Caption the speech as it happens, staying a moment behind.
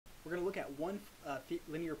we're going to look at one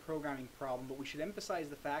linear programming problem, but we should emphasize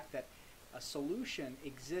the fact that a solution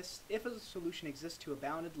exists. If a solution exists to a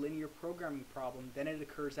bounded linear programming problem, then it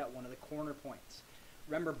occurs at one of the corner points.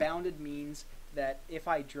 Remember, bounded means that if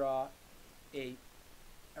I draw a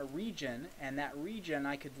region, and that region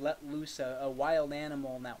I could let loose a wild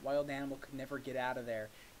animal, and that wild animal could never get out of there,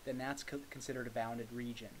 then that's considered a bounded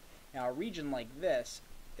region. Now, a region like this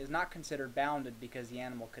is not considered bounded because the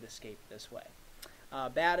animal could escape this way.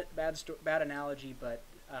 Bad analogy, but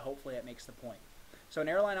hopefully it makes the point. So an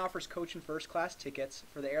airline offers coach and first class tickets.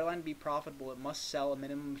 For the airline to be profitable, it must sell a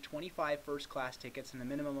minimum of 25 first class tickets and a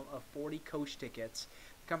minimum of 40 coach tickets.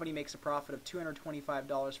 The company makes a profit of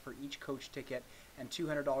 $225 for each coach ticket and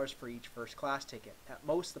 $200 for each first class ticket. At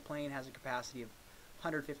most, the plane has a capacity of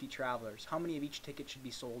 150 travelers. How many of each ticket should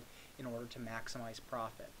be sold in order to maximize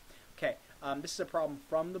profit? Okay, this is a problem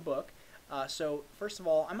from the book. So first of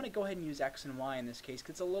all, I'm going to go ahead and use X and Y in this case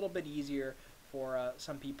because it's a little bit easier for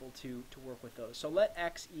some people to work with those. So let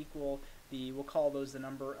X equal we'll call those the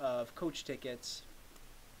number of coach tickets,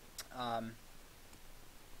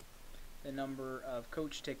 the number of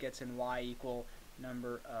coach tickets, and Y equal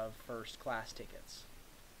number of first class tickets.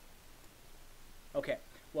 Okay,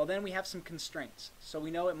 well then we have some constraints. So we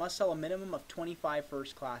know it must sell a minimum of 25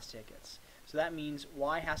 first class tickets. So that means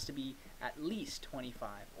Y has to be at least 25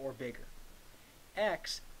 or bigger.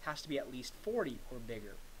 X has to be at least 40 or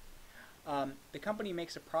bigger. The company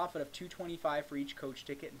makes a profit of $225 for each coach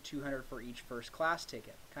ticket and $200 for each first class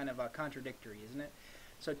ticket. Kind of contradictory, isn't it?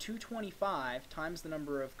 So $225 times the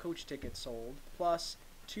number of coach tickets sold plus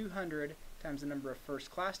 $200 times the number of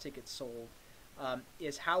first class tickets sold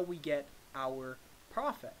is how we get our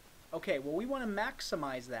profit. Okay, well we want to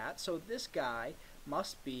maximize that, so this guy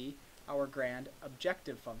must be our grand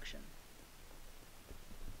objective function.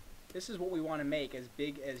 This is what we want to make as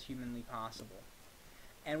big as humanly possible.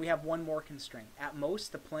 And we have one more constraint. At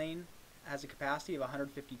most, the plane has a capacity of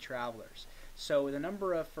 150 travelers. So the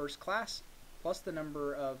number of first class plus the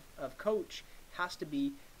number of coach has to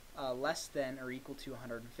be less than or equal to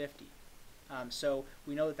 150. So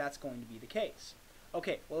we know that that's going to be the case.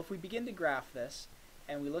 Okay, well if we begin to graph this,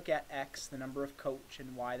 and we look at X, the number of coach,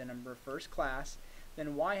 and Y, the number of first class,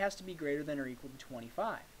 then Y has to be greater than or equal to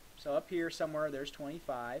 25. So up here somewhere there's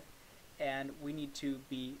 25, and we need to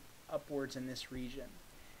be upwards in this region.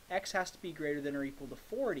 X has to be greater than or equal to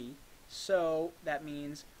 40, so that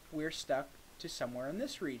means we're stuck to somewhere in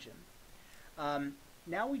this region.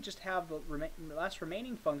 Now we just have the last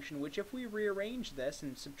remaining function, which if we rearrange this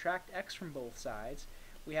and subtract X from both sides,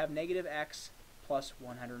 we have negative X plus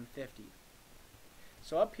 150.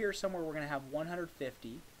 So up here somewhere we're going to have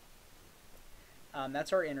 150.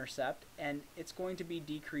 That's our intercept, and it's going to be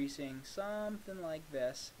decreasing something like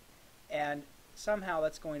this, and somehow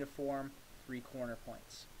that's going to form 3 corner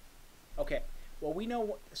points. Okay, well we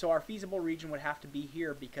know, so our feasible region would have to be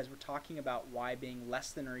here because we're talking about Y being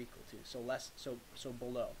less than or equal to, so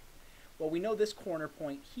below. Well, we know this corner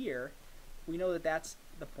point here, we know that that's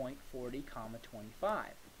the point 40, 25.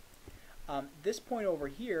 This point over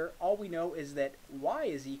here, all we know is that Y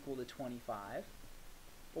is equal to 25,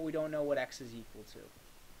 but we don't know what X is equal to.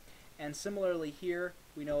 And similarly here,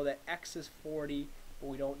 we know that X is 40, but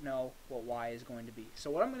we don't know what Y is going to be. So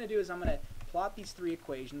what I'm going to do is I'm going to plot these 3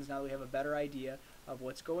 equations now that we have a better idea of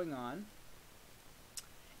what's going on.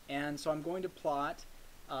 And so I'm going to plot,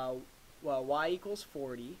 well, Y equals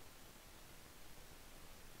 40.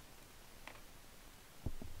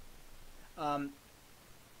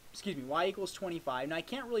 Excuse me, Y equals 25. Now I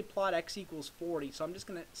can't really plot X equals 40, so I'm just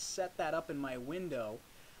going to set that up in my window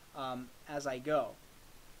as I go.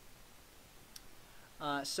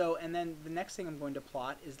 And then the next thing I'm going to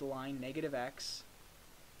plot is the line negative X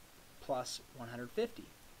plus 150.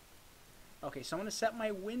 Okay, so I'm going to set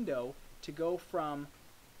my window to go from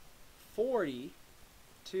 40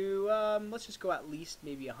 to, let's just go at least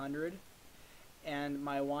maybe 100, and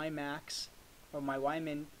my Y max, or my Y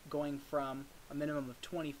min going from a minimum of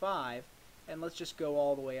 25, and let's just go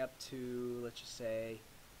all the way up to, let's just say,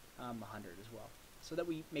 100 as well, so that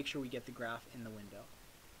we make sure we get the graph in the window.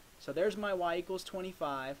 So there's my Y equals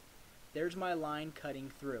 25, there's my line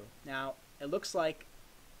cutting through. Now, it looks like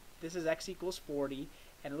this is X equals 40,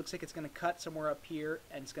 and it looks like it's going to cut somewhere up here,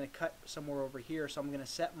 and it's going to cut somewhere over here, so I'm going to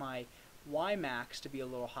set my Y max to be a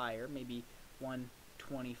little higher, maybe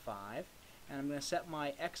 125, and I'm going to set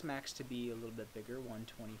my X max to be a little bit bigger,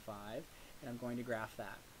 125, and I'm going to graph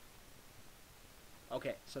that.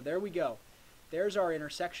 Okay, so there we go. There's our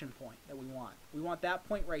intersection point that we want. We want that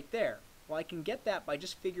point right there. Well, I can get that by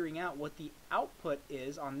just figuring out what the output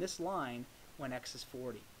is on this line when X is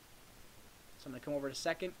 40. So I'm going to come over to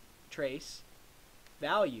second trace,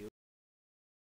 value,